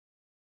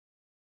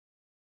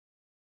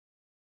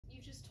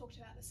talked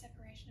about the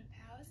separation of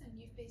powers, and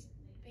you've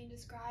been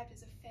described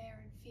as a fair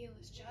and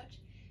fearless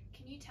judge.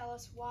 Can you tell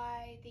us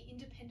why the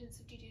independence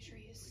of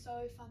judiciary is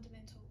so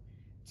fundamental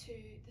to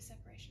the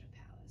separation of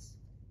powers?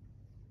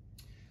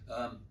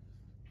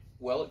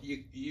 Well,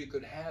 you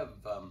could have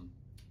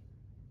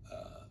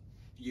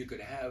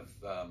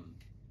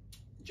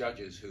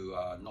judges who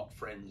are not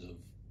friends of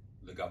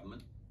the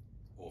government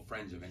or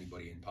friends of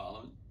anybody in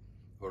Parliament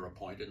who are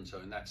appointed, and so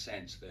in that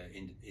sense they're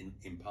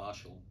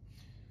impartial.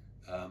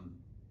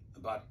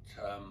 But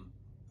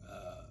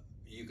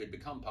you could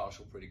become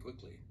partial pretty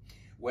quickly.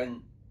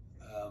 When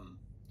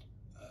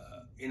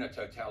in a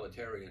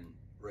totalitarian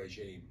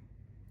regime,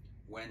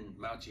 when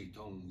Mao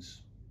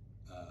Zedong's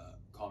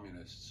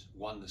communists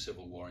won the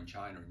civil war in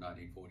China in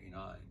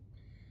 1949,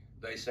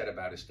 they set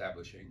about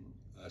establishing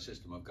a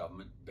system of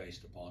government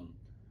based upon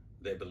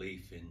their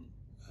belief in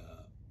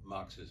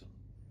Marxism,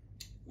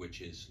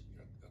 which is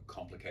a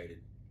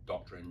complicated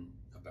doctrine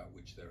about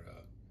which there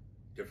are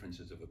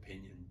differences of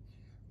opinion,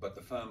 but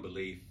the firm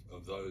belief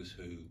of those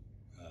who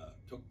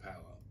took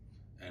power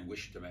and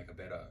wished to make a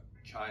better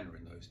China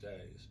in those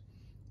days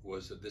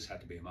was that this had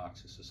to be a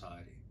Marxist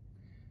society.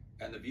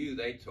 And the view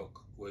they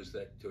took was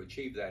that to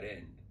achieve that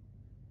end,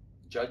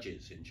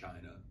 judges in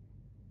China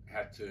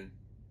had to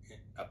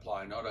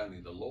apply not only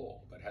the law,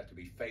 but had to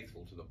be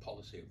faithful to the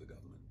policy of the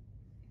government.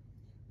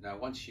 Now,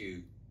 once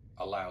you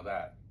allow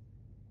that,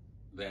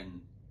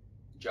 then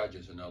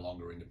judges are no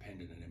longer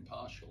independent and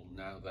impartial.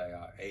 Now they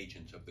are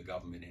agents of the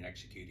government in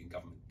executing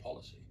government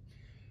policy.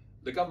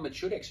 The government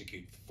should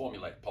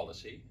formulate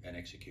policy and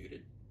execute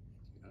it.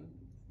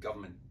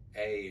 Government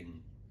A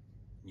in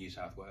New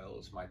South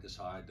Wales might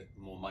decide that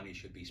more money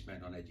should be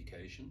spent on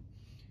education,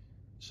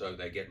 so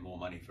they get more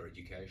money for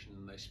education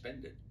and they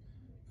spend it.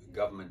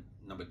 Government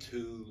number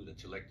 2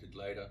 that's elected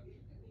later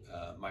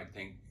might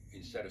think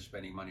instead of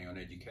spending money on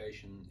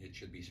education, it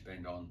should be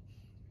spent on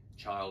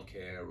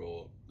childcare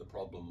or the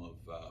problem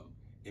of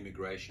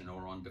immigration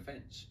or on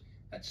defence.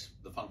 That's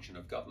the function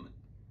of government.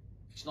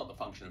 It's not the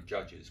function of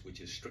judges,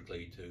 which is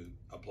strictly to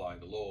apply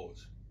the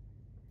laws.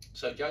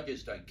 So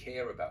judges don't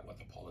care about what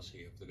the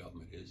policy of the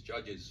government is.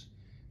 Judges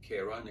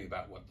care only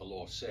about what the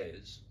law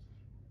says,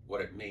 what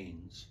it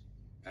means,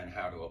 and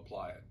how to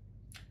apply it.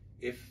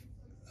 If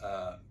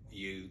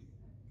you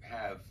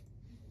have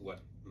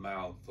what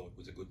Mao thought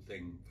was a good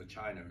thing for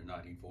China in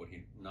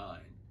 1949,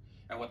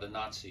 and what the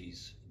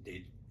Nazis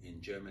did in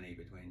Germany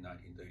between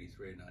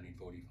 1933 and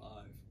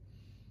 1945,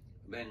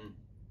 then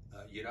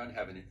you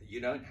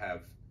don't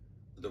have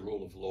the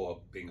rule of law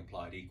being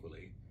applied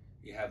equally.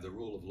 You have the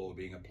rule of law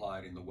being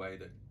applied in the way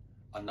that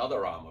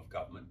another arm of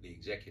government, the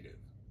executive,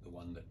 the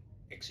one that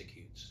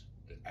executes,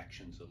 that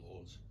actions the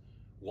laws,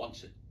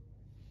 wants it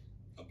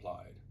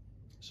applied.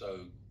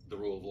 So the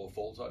rule of law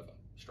falls over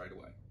straight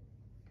away.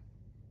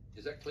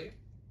 Is that clear?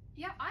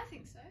 Yeah, I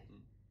think so.